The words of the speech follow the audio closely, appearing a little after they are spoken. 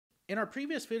In our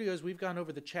previous videos, we've gone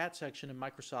over the chat section in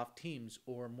Microsoft Teams,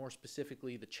 or more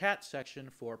specifically, the chat section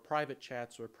for private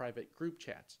chats or private group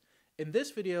chats. In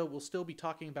this video, we'll still be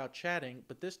talking about chatting,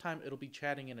 but this time it'll be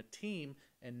chatting in a team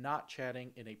and not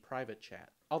chatting in a private chat.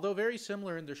 Although very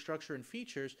similar in their structure and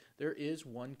features, there is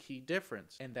one key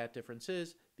difference, and that difference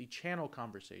is the channel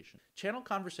conversation. Channel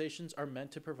conversations are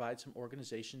meant to provide some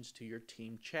organizations to your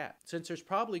team chat, since there's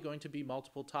probably going to be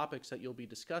multiple topics that you'll be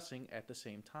discussing at the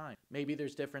same time. Maybe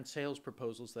there's different sales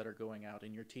proposals that are going out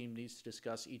and your team needs to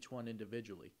discuss each one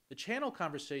individually. The channel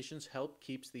conversations help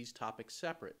keep these topics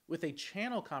separate. With a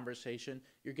channel conversation,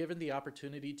 you're given the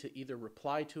opportunity to either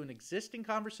reply to an existing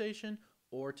conversation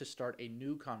or to start a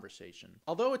new conversation.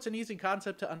 Although it's an easy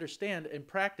concept to understand, in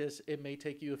practice, it may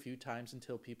take you a few times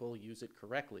until people use it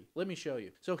correctly. Let me show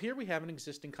you. So here we have an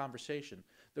existing conversation.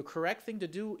 The correct thing to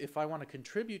do if I want to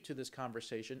contribute to this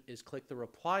conversation is click the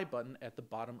reply button at the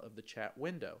bottom of the chat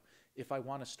window. If I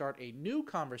want to start a new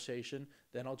conversation,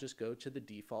 then I'll just go to the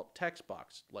default text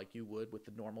box, like you would with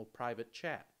the normal private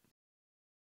chat.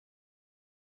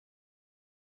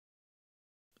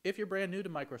 If you're brand new to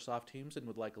Microsoft Teams and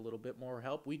would like a little bit more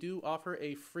help, we do offer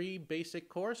a free basic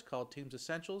course called Teams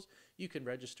Essentials. You can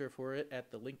register for it at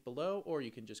the link below, or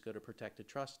you can just go to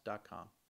protectedtrust.com.